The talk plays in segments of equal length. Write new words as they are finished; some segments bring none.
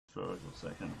for a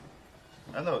second.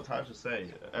 I know it's hard to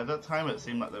say. At that time, it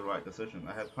seemed like the right decision.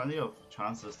 I had plenty of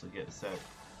chances to get set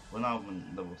when I'm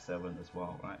in level 7 as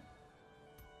well, right?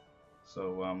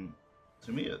 So,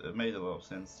 to me, it made a lot of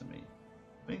sense to me.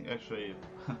 I think actually,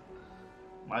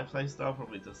 my playstyle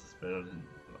probably just is better than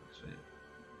actually.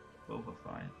 Both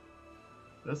are fine.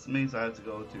 This means I have to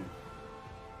go to.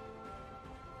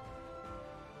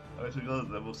 I have to go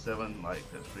to level 7 like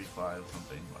at 3-5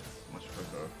 something, like much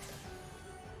quicker.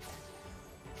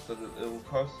 So it will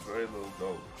cost very little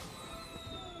gold.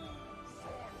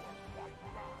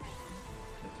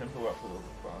 And tempo up a little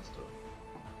bit faster.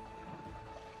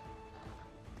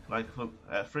 Like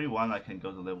at 3-1 I can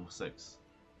go to level 6.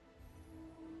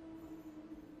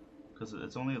 Because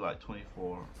it's only like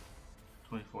 24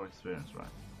 experience, right?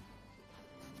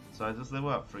 So I just level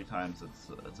up 3 times,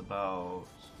 it's about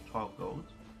 12 gold.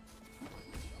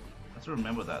 I have to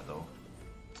remember that though.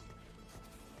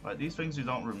 Like these things you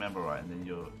don't remember, right? And then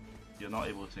you're not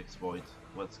able to exploit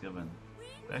what's given.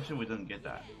 But actually we didn't get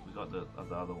that. We got the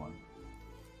other one.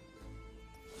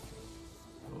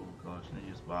 Oh gosh, I need to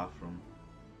use bathroom.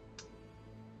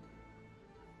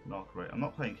 Not great. I'm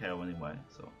not playing KO anyway,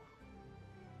 so.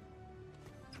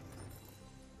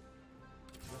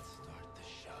 Let's start the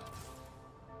show.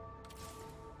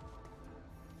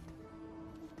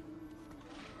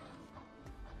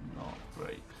 Not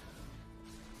great.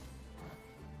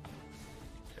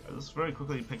 Okay, I'll just very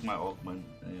quickly pick my augment.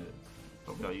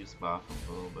 Probably I'll use bathroom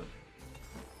for a little bit.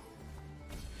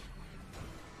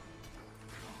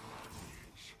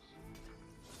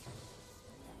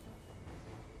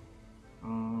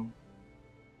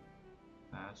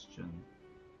 Bastion.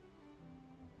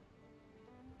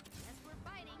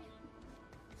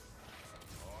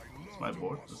 It's my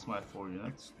board. This is my 4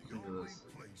 units. I think it is.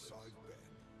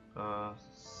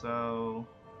 So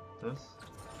this.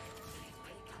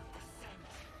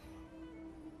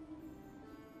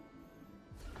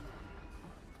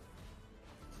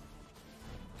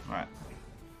 Right.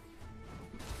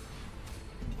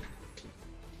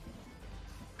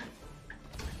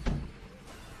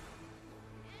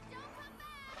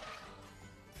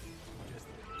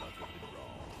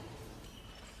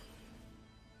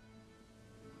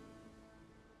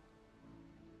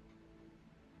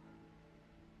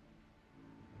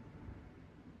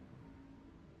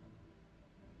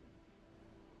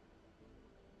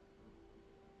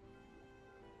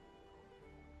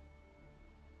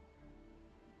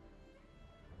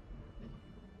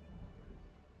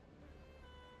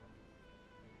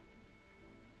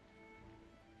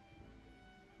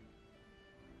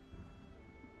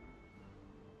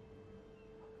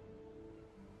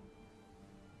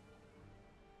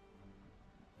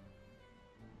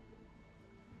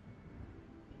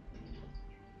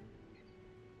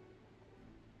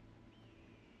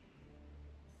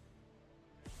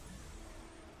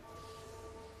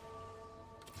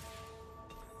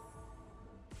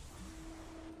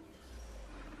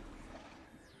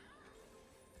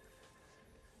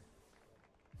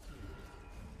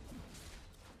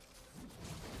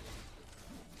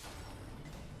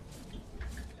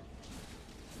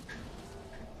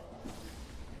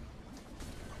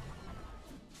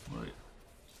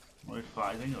 We're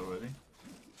fighting already.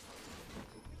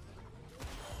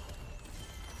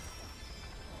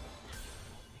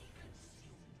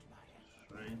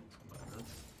 Three, like this.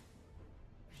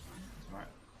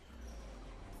 Right.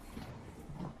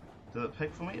 Did it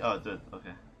pick for me? Oh, it did.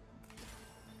 Okay.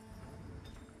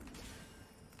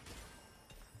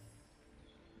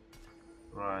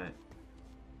 Right.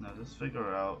 Now just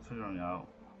figuring out.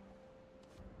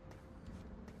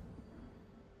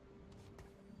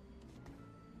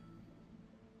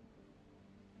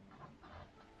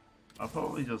 I'll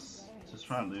probably just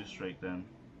try and lose streak then.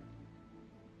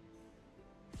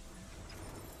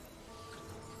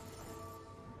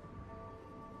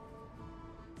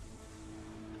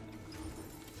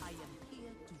 I am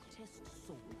here to test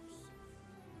souls.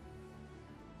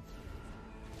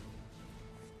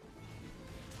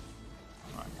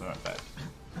 Alright, be right back.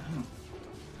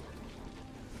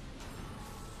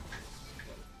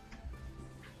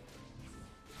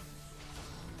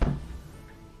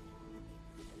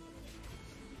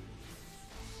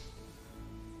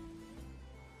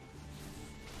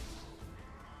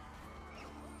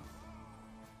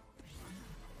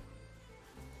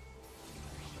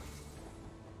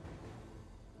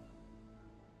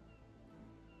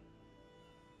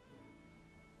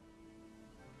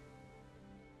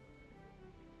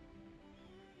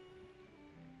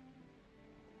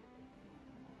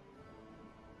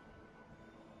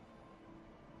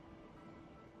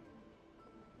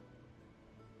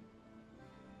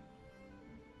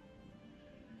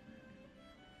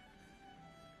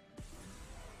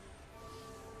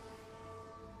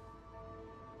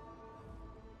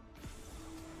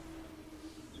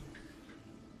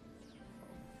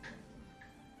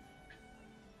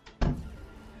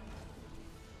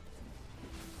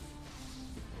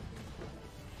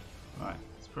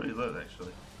 pretty lit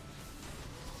actually.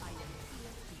 I am here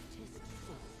to test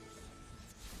souls.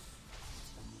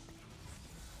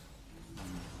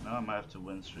 Now I might have to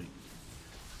win streak.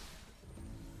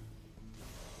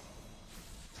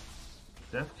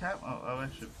 Death cap? I'll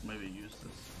actually maybe use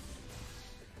this.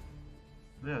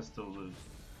 Yeah, I still lose.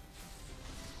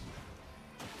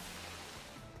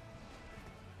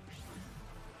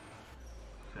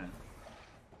 Okay.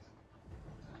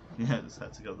 Yeah, I just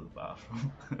had to go to the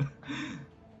bathroom.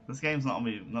 This game's not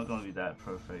gonna be that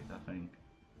perfect, I think.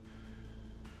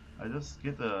 I just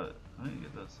get the I didn't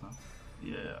get this, huh?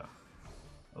 Yeah.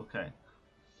 Okay.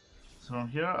 So from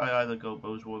here I either go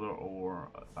Bilgewater or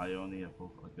Ionia,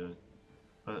 both are good.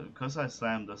 But because I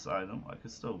slammed this item, I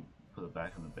could still put it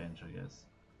back on the bench, I guess.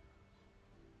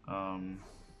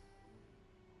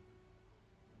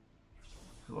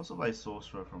 Could also play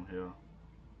Sorcerer from here.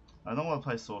 I don't want to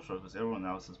play Sorcerer because everyone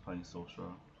else is playing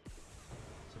Sorcerer.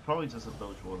 So probably just a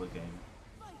Bilgewater game.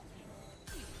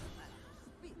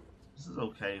 This is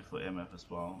okay for MF as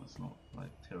well, it's not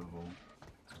like terrible.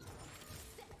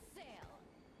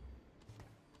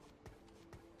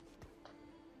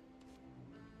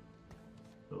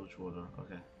 Bilgewater,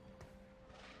 okay.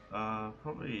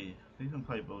 Probably, we can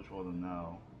play Bilgewater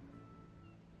now.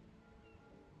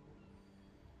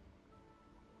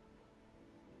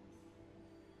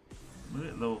 Maybe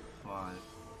at level 5.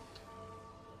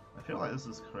 I feel like this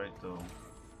is correct though.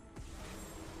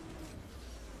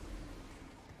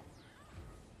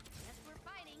 Yes, we're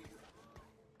fighting.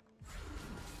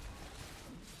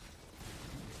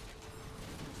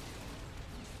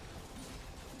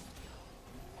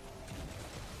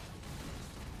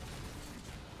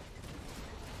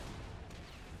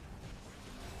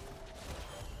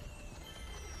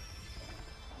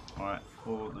 Alright,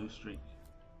 4 lose streak.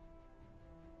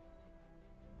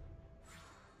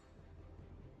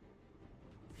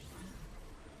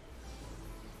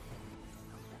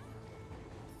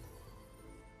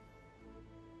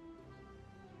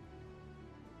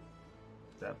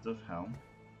 Adaptive Helm.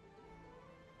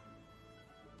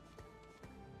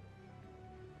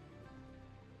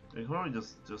 We could probably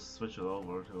just switch it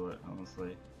over to it,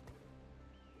 honestly.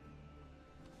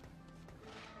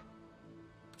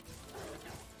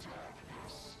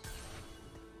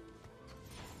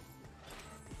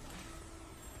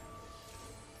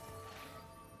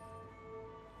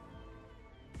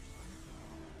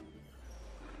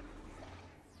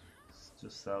 Let's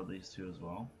just sell these two as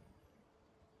well.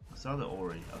 I'll sell the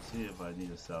Ori. I'll see if I need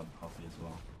to sell the Puppy as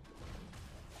well.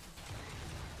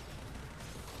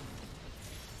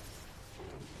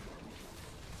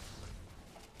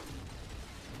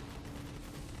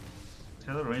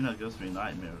 Katarina gives me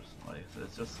nightmares. Like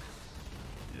it's just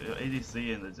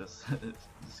ADC and it just it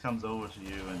just comes over to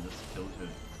you and just kills you.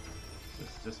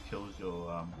 Just kills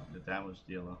your damage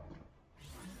dealer.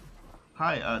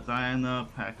 Hi, Diana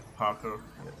Parker.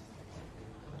 Yes.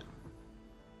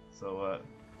 So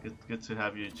good to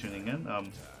have you tuning in.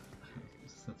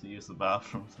 Just have to use the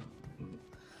bathroom. So,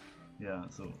 yeah.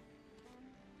 So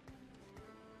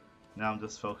now I'm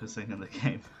just focusing on the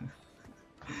game.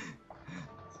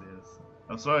 So yes.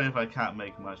 I'm sorry if I can't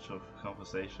make much of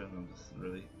conversation. I'm just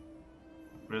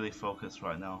really focused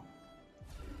right now.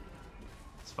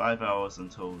 It's 5 hours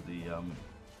until the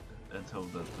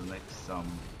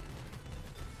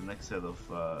next set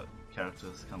of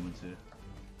characters come into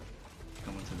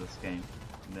this game,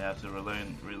 and they have to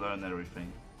relearn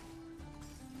everything.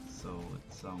 So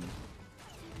it's so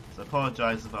I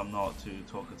apologize if I'm not too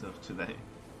talkative today.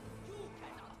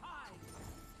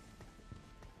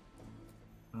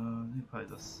 Let me play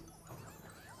this.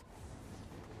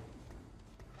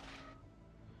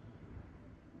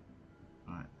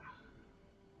 Alright.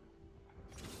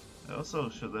 I also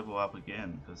should level up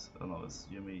again because oh no, it's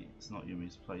Yumi. It's not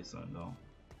Yumi's playzone though.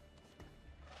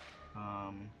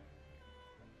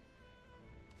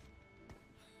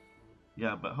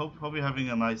 Yeah, but hope you're having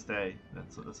a nice day.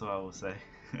 That's what I will say.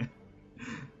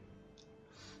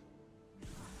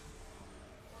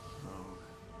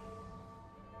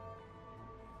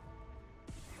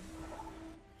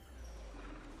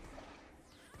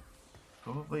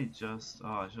 Probably just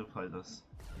I should play this.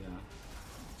 Yeah.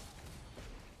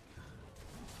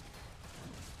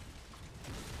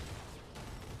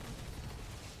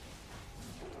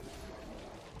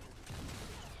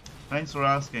 Thanks for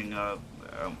asking.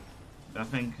 I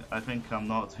think I'm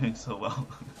not doing so well.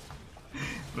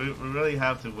 we really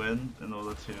have to win in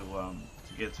order to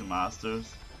get to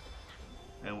Masters,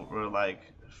 and we're like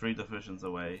 3 divisions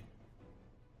away.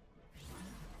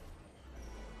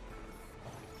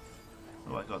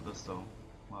 Oh, I got this though.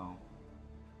 Wow.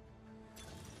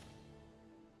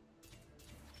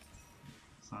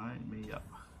 Sign me up.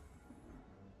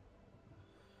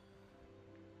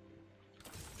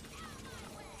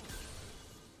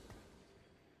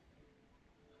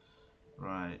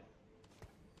 Right.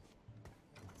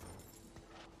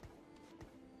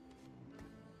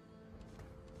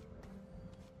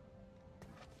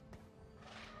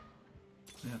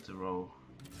 We have to roll.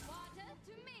 Water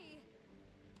to me.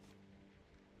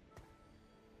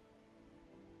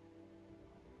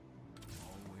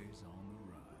 Always on the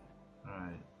run.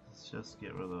 Alright, let's just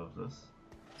get rid of this.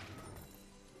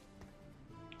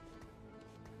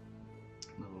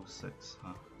 Level 6,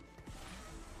 huh?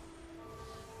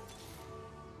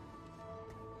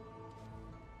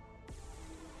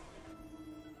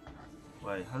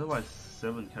 Wait, how do I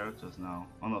 7 characters now?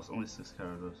 Oh no, it's only 6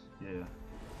 characters. Yeah.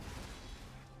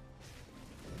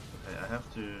 Okay, I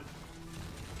have to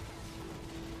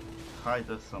hide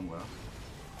this somewhere.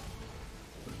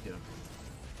 Put it here.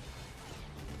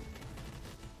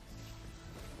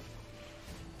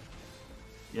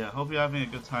 Yeah, hope you're having a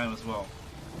good time as well.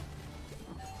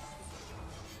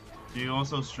 Do you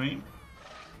also stream?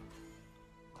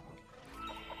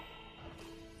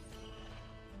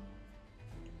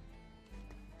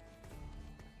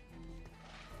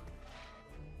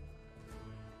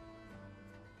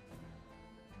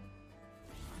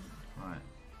 Right.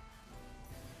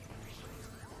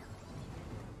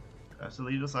 I have to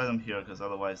leave this item here because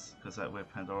otherwise, because we have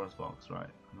Pandora's box, right?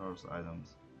 Pandora's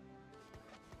items.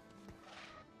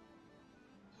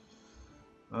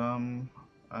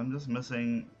 I'm just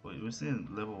missing. We still need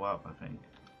to level up, I think.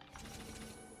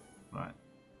 Right.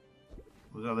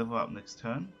 We gotta level up next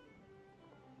turn.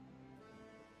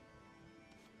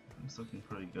 It's looking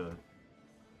pretty good.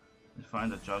 We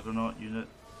find a Juggernaut unit.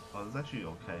 Oh, it's actually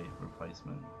okay.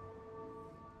 Replacement.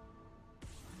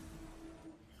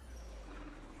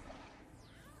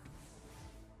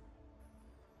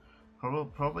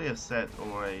 Probably a set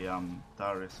or a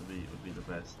Darius would be the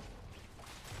best.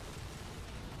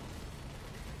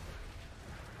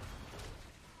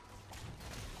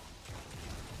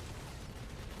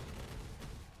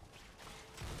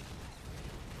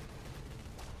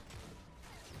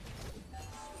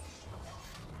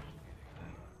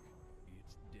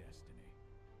 It's destiny.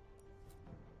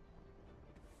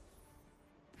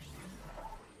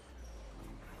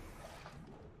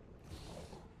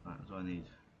 Right, what do I need?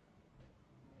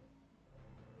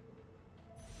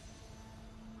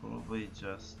 Probably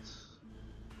just...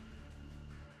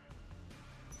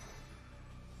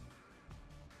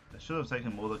 I should have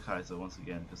taken Mordekaiser once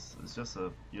again, because it's just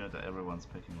a unit that everyone's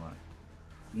picking, right?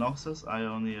 Noxus,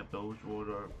 Ionia,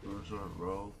 Bilgewater, Bruiser,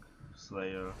 Rogue,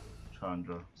 Slayer,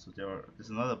 Chandra. So there's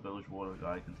another Bilgewater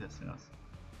guy contesting us.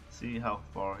 See how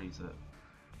far he's at.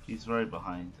 He's very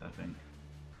behind, I think.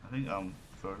 I think I'm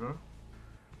further.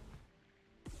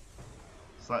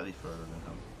 Slightly further than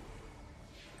him.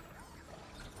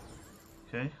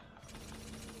 Okay.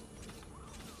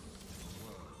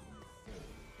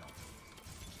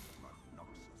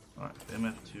 Alright,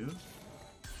 MF2.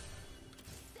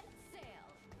 Set sail.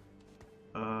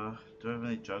 Do I have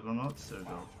any Juggernauts? There we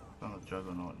go. Found a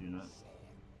Juggernaut unit.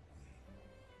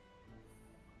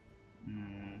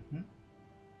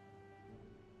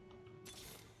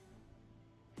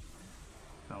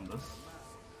 Found this.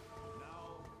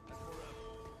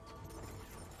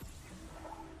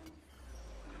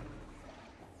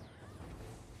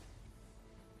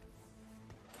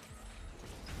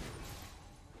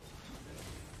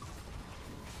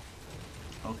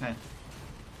 Okay.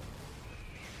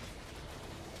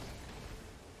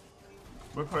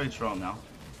 We're pretty strong now.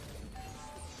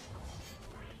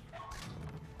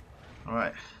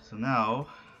 Alright, so now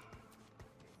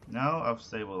I've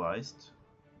stabilized.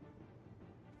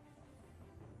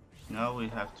 Now we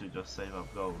have to just save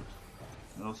up gold.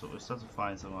 And also we start to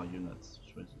find some of our units,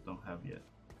 which we don't have yet.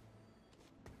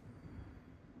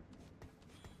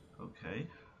 Okay.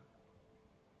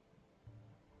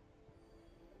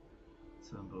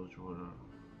 7 Bilgewater.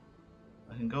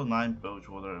 I can go 9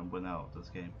 Bilgewater and win out this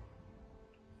game.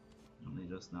 Don't need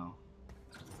this now.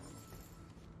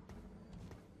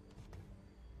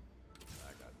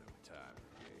 I got no time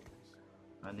for games.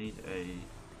 I need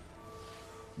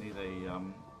a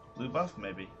blue buff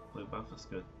maybe. Blue buff is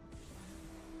good.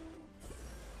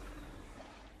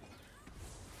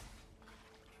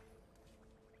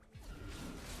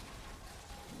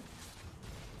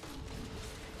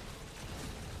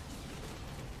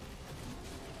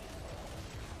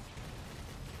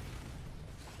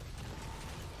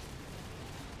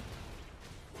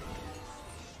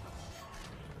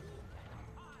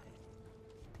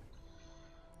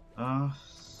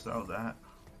 Sell that.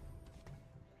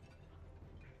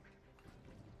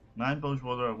 9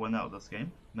 Bilgewater win out this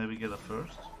game. Maybe get a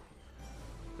first.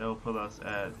 That will put us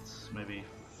at maybe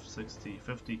 60,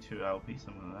 52 LP,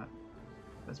 something like that.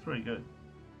 That's pretty good.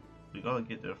 We gotta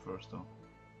get there first though.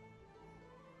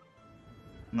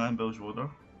 9 Bilgewater.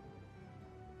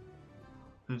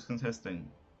 Who's contesting?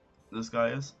 This guy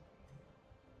is.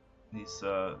 He's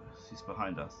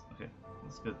behind us. Okay,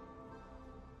 that's good.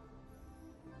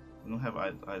 We don't have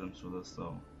items for this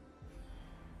though.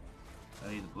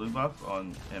 I need a blue buff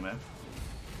on MF.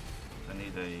 I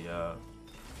need a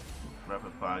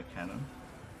rapid fire cannon.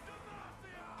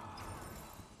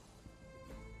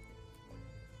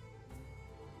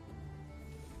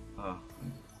 Oh,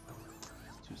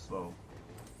 it's too slow.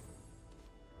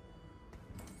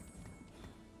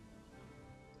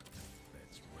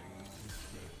 That's way too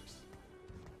scarce.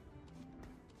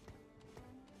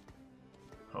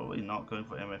 Probably not going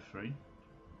for MF3.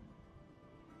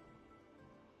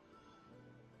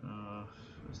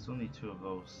 I still need 2 of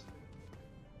those.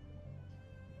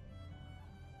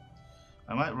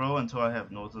 I might roll until I have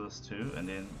Nautilus 2 and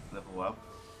then level up.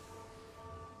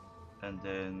 And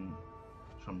then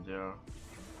from there.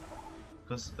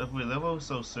 Because if we level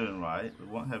so soon, right, we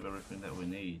won't have everything that we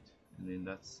need. And then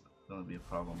that's gonna be a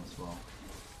problem as well.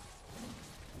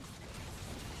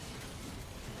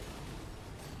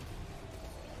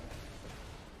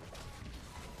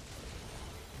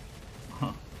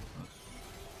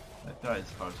 That guy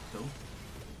is hard to kill.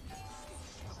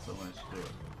 Still managed to do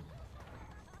it.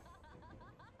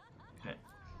 Okay.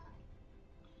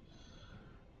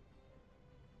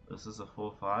 This is a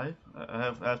 4-5. I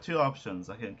have 2 options.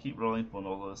 I can keep rolling for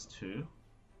Nautilus 2.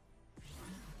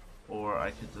 Or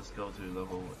I could just go to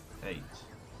level 8.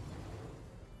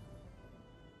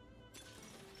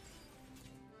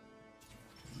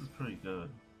 This is pretty good.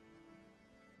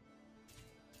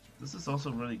 This is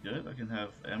also really good. I can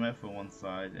have MF on one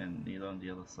side and Nita on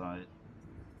the other side.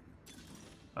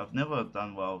 I've never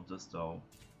done well with this though.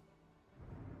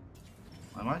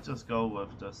 I might just go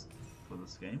with this for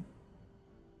this game.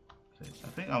 Okay, I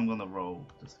think I'm gonna roll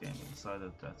this game. I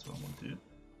decided that's what I'm gonna do.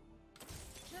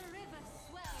 The river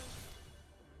swells.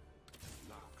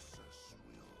 Noxus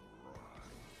will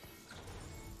rise.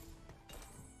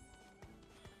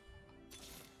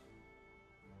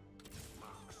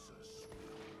 Noxus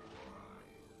will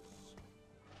rise.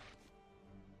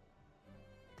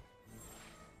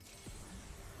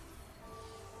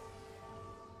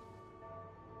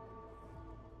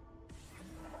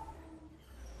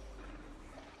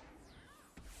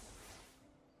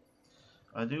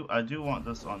 I do want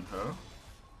this on her.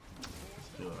 Let's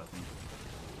do it, I think.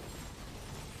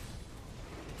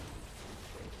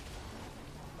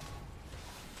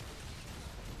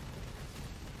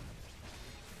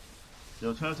 The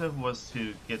alternative was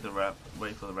to get the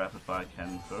wait for the rapid fire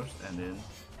cannon first, and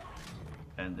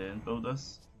then build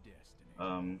this.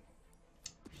 Destiny.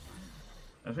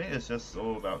 I think it's just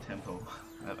all about tempo.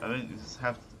 I think you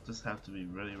just have to be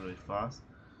really fast.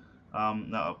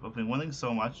 Now I've been winning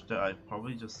so much that I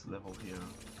probably just level here.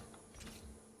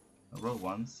 I rolled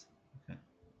once. Okay.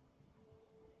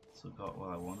 So got what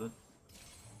I wanted.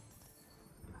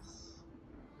 Yes.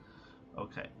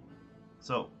 Okay.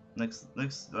 So next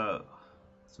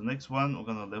one we're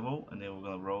gonna level and then we're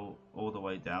gonna roll all the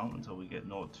way down until we get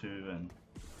Nord 2 and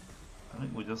I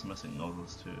think we're just missing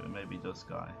Nautilus 2 and maybe this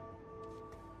guy.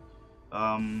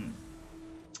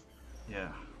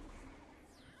 Yeah.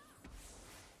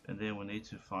 And then we need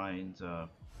to find, do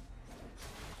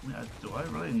I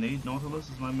really need Nautilus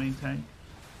as my main tank?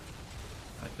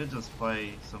 I could just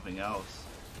play something else.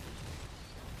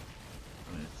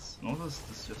 I mean, Nautilus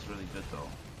is just really good though.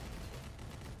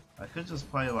 I could just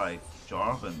play like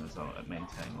Jarvan as a main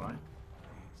tank, right?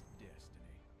 It's destiny.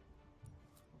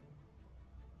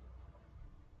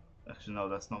 Actually no,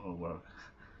 that's not gonna work.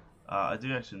 I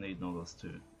do actually need Nautilus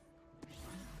too.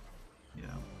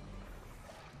 Yeah.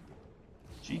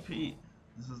 GP!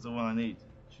 This is the one I need.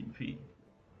 GP.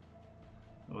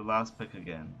 Our last pick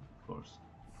again, of course.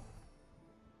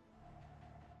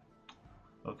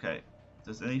 Okay.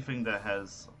 Does anything that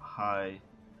has high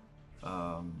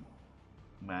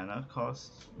mana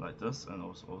cost, like this and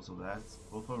also that,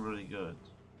 both are really good.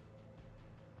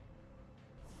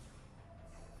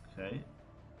 Okay.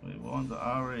 We want the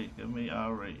Ari. Give me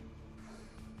Ari.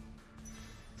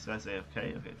 This guy's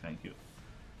AFK? Okay, thank you.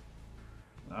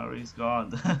 Ari's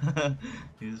gone.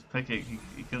 He's picking.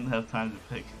 He couldn't have time to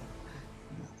pick.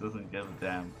 He just doesn't give a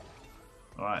damn.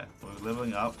 Alright, we're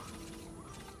leveling up.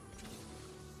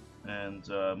 And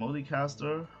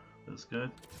multicaster is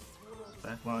good.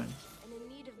 Backline. And in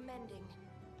need of mending.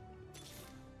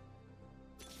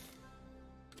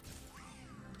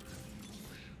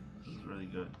 This is really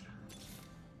good.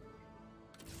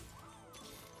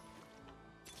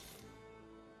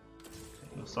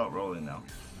 stop rolling now.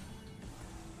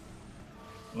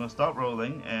 We're gonna stop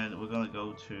rolling and we're gonna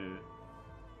go to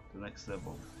the next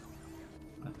level,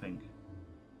 I think.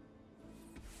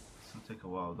 It's gonna take a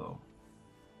while though.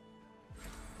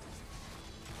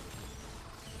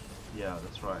 Yeah,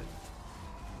 that's right.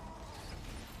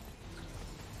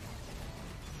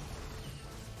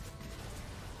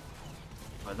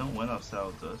 If I don't win, I'll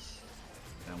sell this.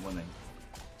 I'm winning.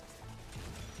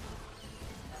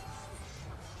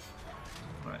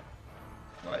 Right.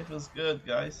 Life is good,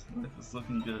 guys. Life is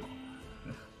looking good.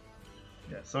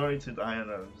 Yeah, sorry to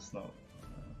Diana, I'm just not.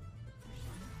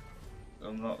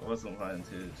 Wasn't planning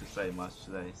to say much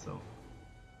today, so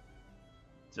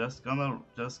just going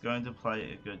to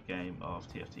play a good game of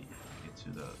TFT. Get to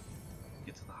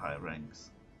the higher ranks,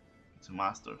 to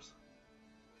masters.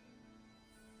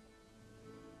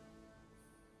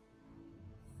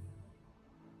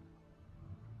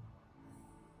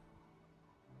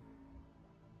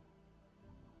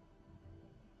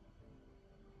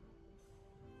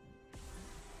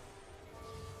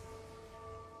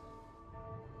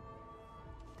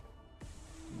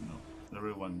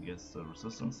 Everyone gets the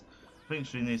resistance. I think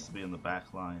she needs to be in the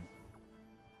back line.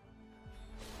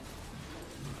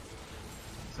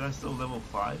 Is that still level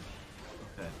 5?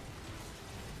 Okay.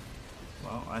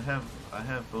 Well, I have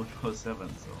Bilgewater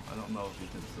 7, so I don't know if you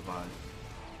can survive.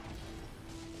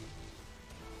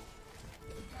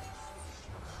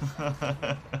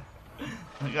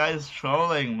 The guy is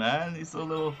trolling, man. He's still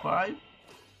level 5?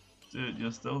 Dude,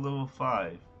 you're still level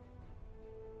 5.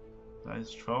 That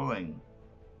is trolling.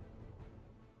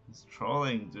 He's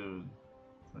trolling, dude.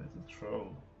 He's a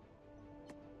troll.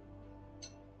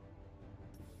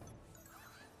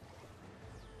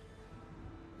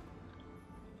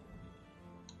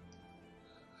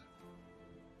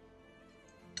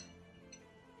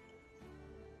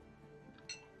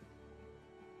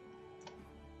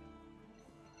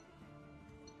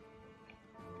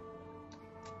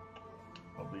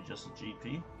 Probably just a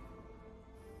GP.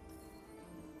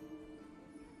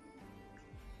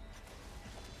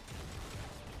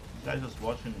 This guy's just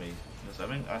watching me, because I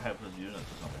think I have his unit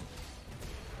or something.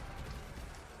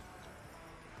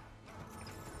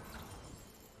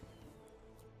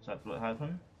 Is that what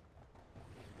happened?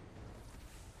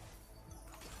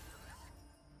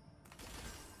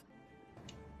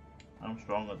 I'm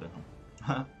stronger than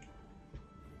him.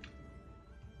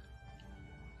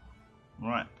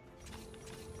 Right.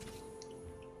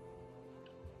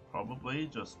 Probably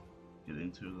just get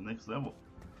into the next level.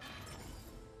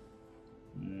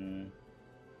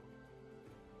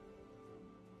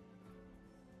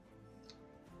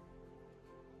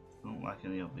 Don't like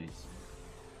any of these.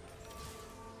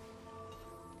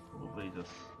 Probably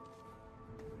just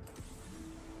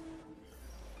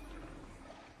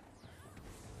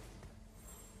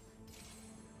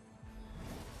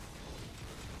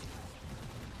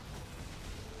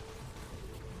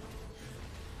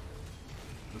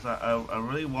because I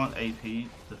really want AP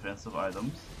defensive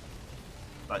items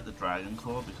like the Dragon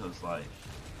Claw, because like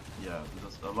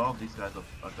because a lot of these guys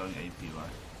are going AP,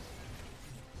 right?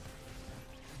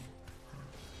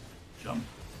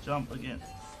 Jump again.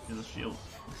 Get a shield.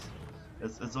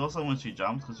 It's also when she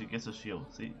jumps because she gets a shield.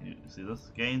 See, you see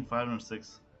this? Gain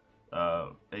 506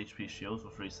 HP shield for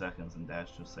 3 seconds and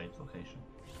dash to a safe location.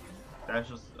 Dash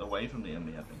just away from the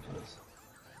enemy, I think it is.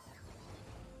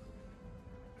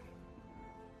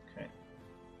 Okay.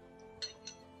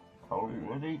 Are we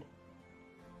ready?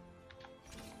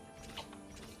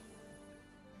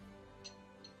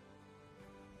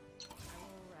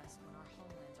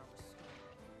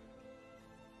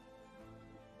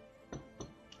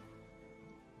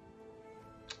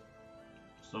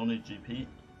 Still need GP.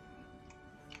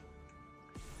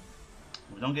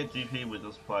 If we don't get GP, we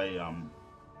just play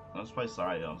let's play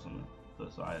Saya or something.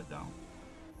 Put Saya down.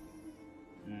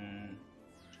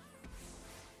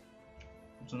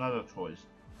 It's another choice.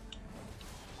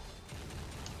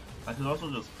 I could also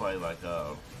just play like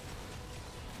a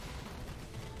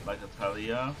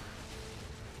Talia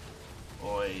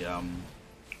or a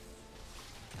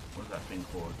what's that thing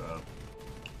called?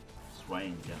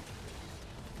 Swain, yeah.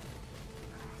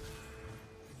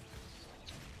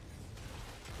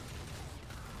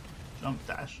 Jump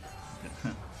dash.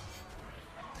 Okay.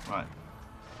 Right.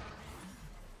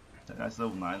 That guy's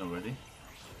level 9 already.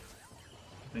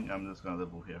 I think I'm just gonna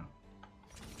level here.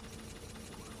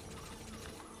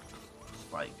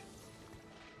 Spike.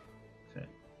 Okay.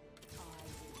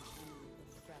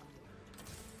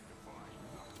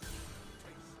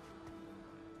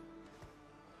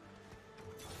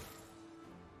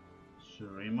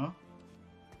 Shurima.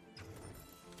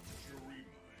 Shurima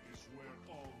is where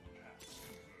all paths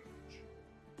converge.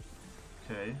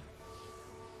 Okay.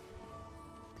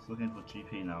 Just looking for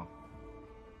GP now.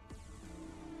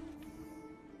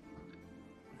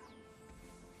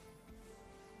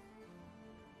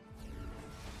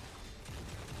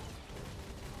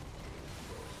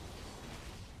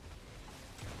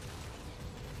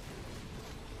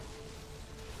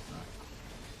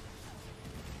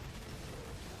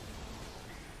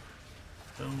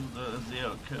 Kill the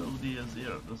Azir, kill the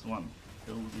Azir, this one.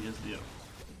 Kill the Azir.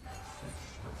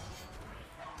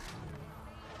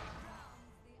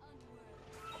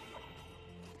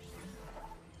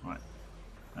 Right.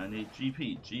 I need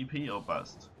GP. GP or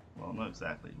bust? Well, not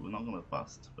exactly. We're not gonna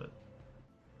bust, but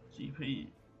GP.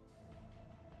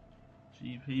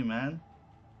 GP, man.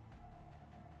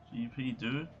 GP,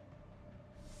 dude.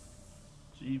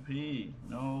 GP.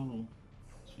 No.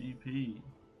 GP.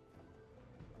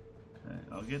 Okay,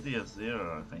 I'll get the Azir,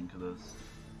 I think, of this.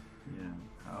 Yeah.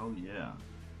 Oh, yeah.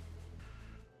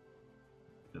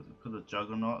 Because we put a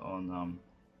Juggernaut on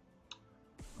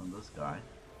this guy.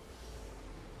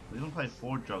 We can play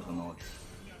 4 Juggernauts.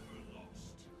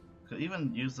 Could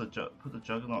even use the put the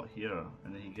Juggernaut here,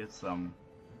 and then he gets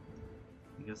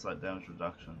like damage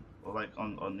reduction. Or like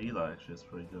on Neela actually, it's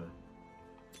pretty good.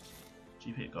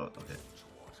 GP got it. Okay.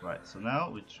 Right. So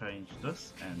now we change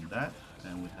this and that,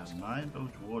 and we have 9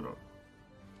 Bilgewater.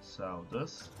 Sell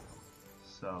this.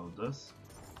 Sell this.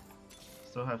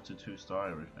 Still have to 2-star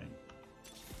everything.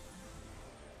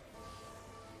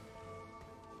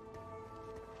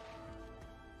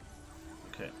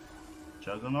 Okay,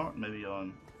 Juggernaut maybe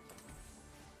on.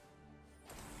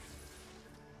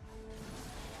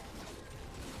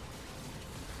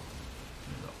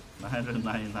 There we go.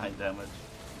 999 damage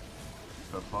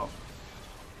per pop.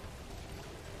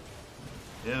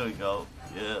 Here we go.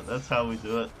 Yeah, that's how we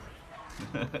do it.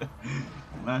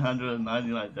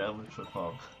 999 damage per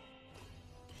pop.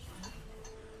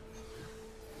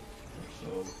 So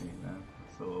OP, man.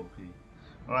 So OP.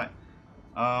 Alright.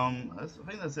 I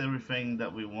think that's everything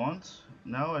that we want.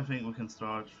 Now I think we can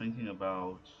start thinking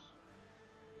about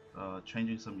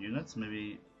changing some units.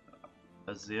 Maybe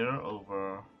Azir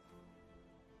over,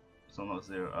 so not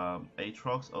Azir,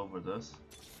 Aatrox over this.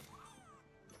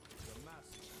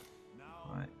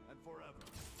 Right.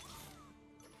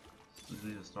 So we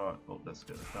need to start. Oh, that's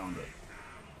good. I found it.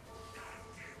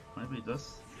 Maybe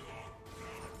this.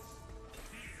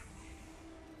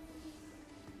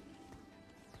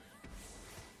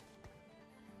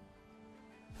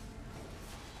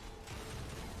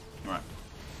 Right.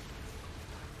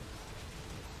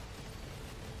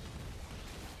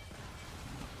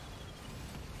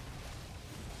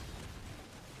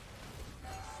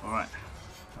 Alright.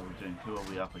 How are we doing? Who are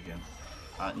we up against?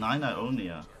 9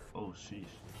 Ionia. Oh sheesh.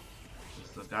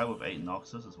 It's the guy with 8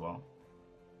 Noxus as well.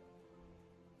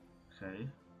 Okay.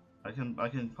 I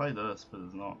can play this, but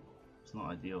it's not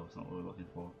ideal, it's not what we're looking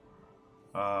for.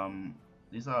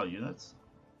 These are our units.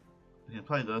 We can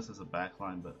play this as a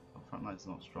backline, but our front line's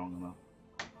not strong enough.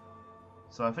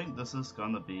 So I think this is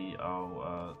gonna be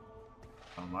our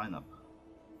lineup.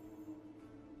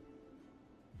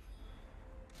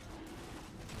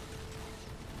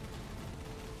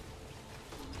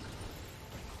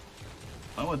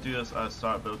 What I want to do is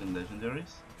start building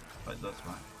legendaries, like this,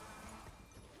 right?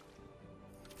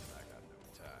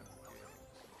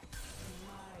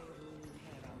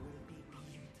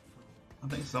 I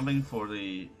think something for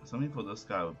this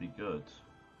guy would be good.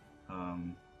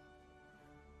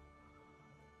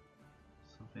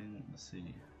 Something. Let's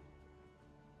see.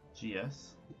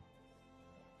 GS.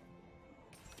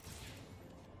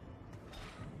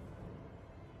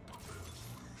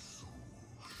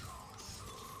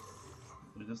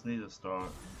 We just need to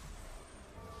start.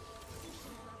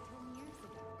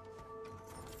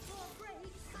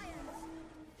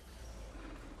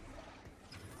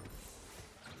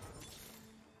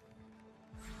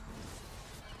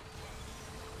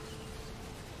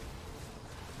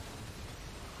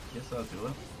 Guess I'll do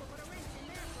it.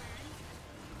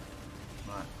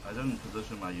 Right, I didn't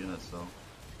position my units though.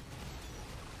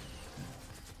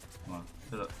 Come on,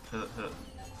 hit it, hit it, hit it.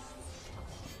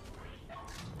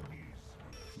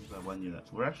 Who's that one unit?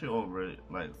 We're actually all really,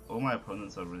 like, all my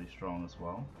opponents are really strong as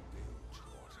well.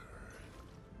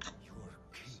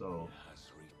 So,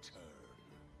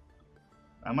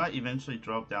 I might eventually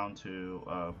drop down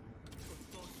to,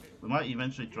 we might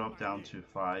eventually drop down to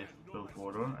 5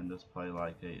 Bilgewater and just play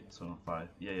like a sort of 5.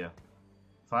 Yeah.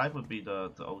 5 would be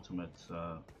the ultimate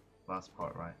last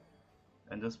part, right?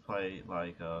 And just play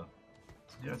like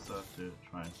yes, I have to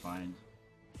try and find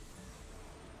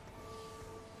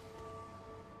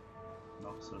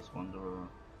Noxus Wanderer.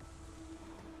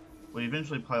 We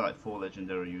eventually play like 4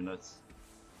 legendary units.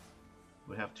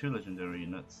 We have 2 legendary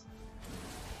units.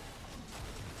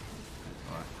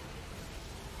 Alright.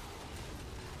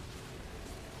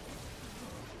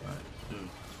 Alright,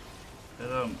 2.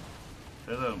 Hit him!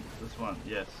 Hit him! This one,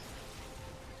 yes.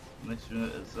 Next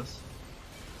unit is this.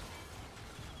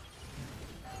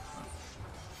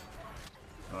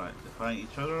 Alright, they're fighting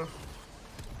each other.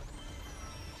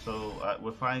 So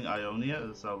we're fighting Ionia.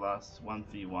 This is our last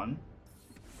 1v1.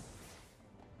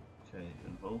 Okay,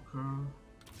 Invoker.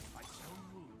 I don't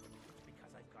move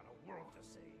because I've got a world to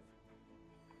save.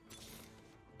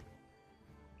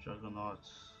 Juggernauts.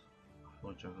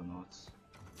 4 Juggernauts.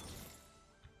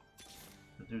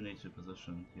 I do need to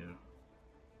position here.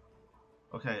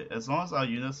 Okay, as long as our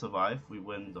units survive, we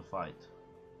win the fight.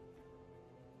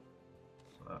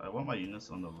 So I want my units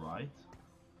on the right.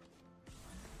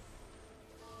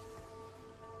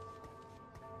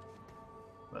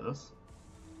 Like this.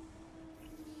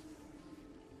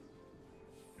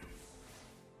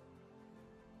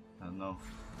 I don't know.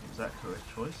 Is that correct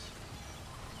choice?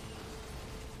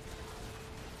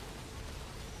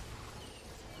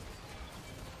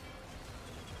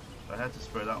 I had to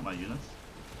spread out my units.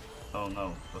 Oh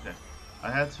no, okay. I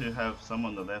had to have some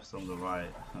on the left, some on the right.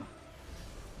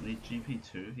 I need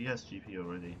GP2. He has GP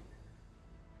already.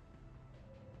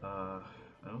 I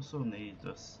also need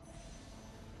this.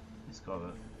 He's got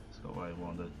it. He's got what I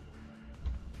wanted.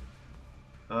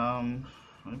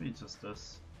 Maybe just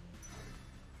this.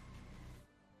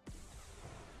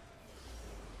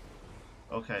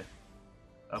 Okay.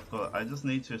 I just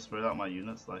need to spread out my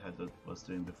units like I was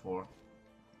doing before.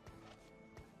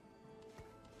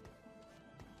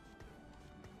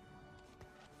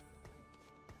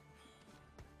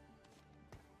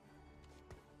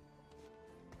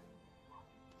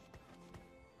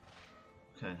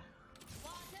 Okay.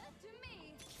 Water to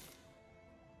me.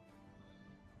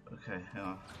 Okay, hang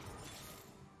on.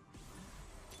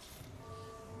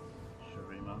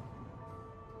 Shurima.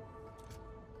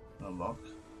 Unlock.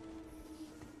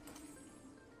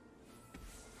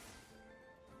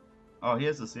 Oh, he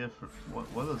has a CF.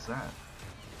 What is that?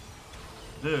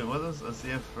 Dude, what is a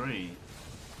CF3?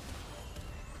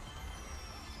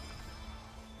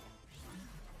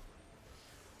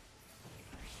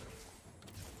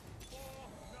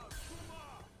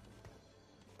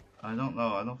 I don't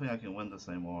know. I don't think I can win this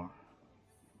anymore.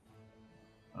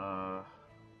 Like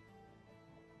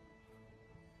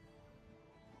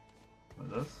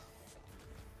this.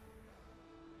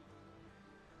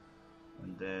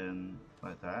 And then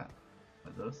like that.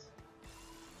 Like this.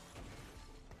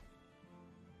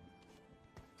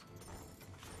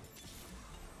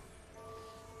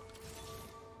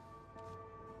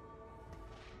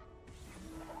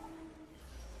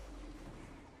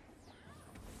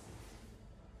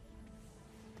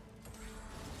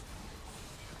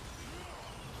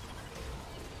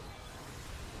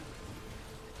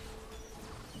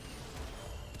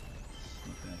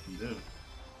 Nothing I can do.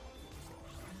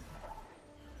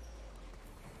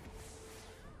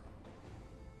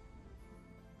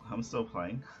 I'm still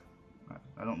playing.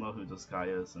 I don't know who this guy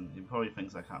is, and he probably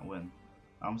thinks I can't win.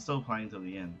 I'm still playing to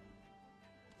the end.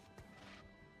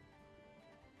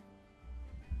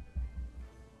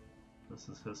 This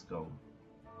is his goal.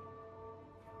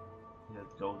 He had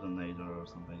Golden Nader or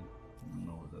something. I don't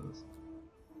know what that is.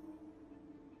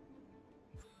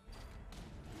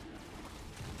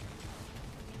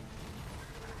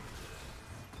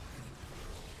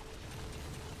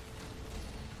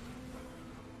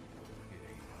 It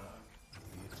ain't luck,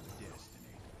 it's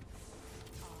destiny.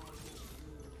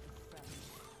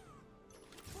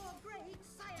 For great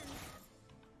science.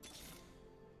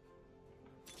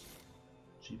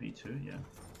 GP2, yeah.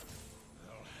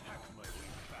 I'll hack my way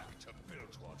back to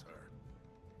Bilgewater.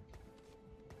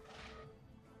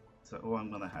 Is that all I'm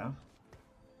gonna have?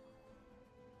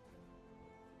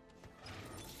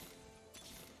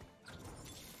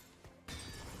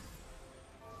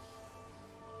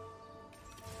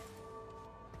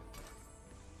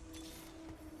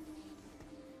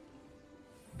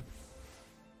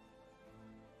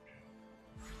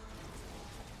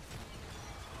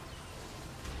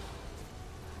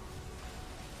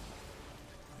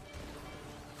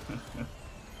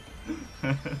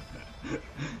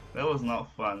 That was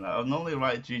not fun. I would normally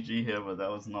write GG here, but that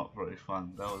was not very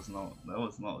fun. That was not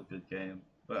a good game.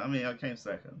 But I mean, I came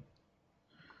second.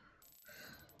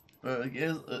 But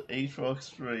against Aatrox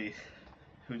 3,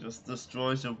 who just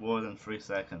destroys your board in 3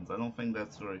 seconds, I don't think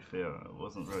that's very fair. It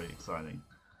wasn't very exciting.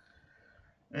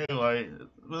 Anyway,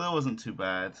 well, that wasn't too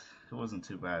bad. It wasn't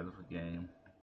too bad of a game.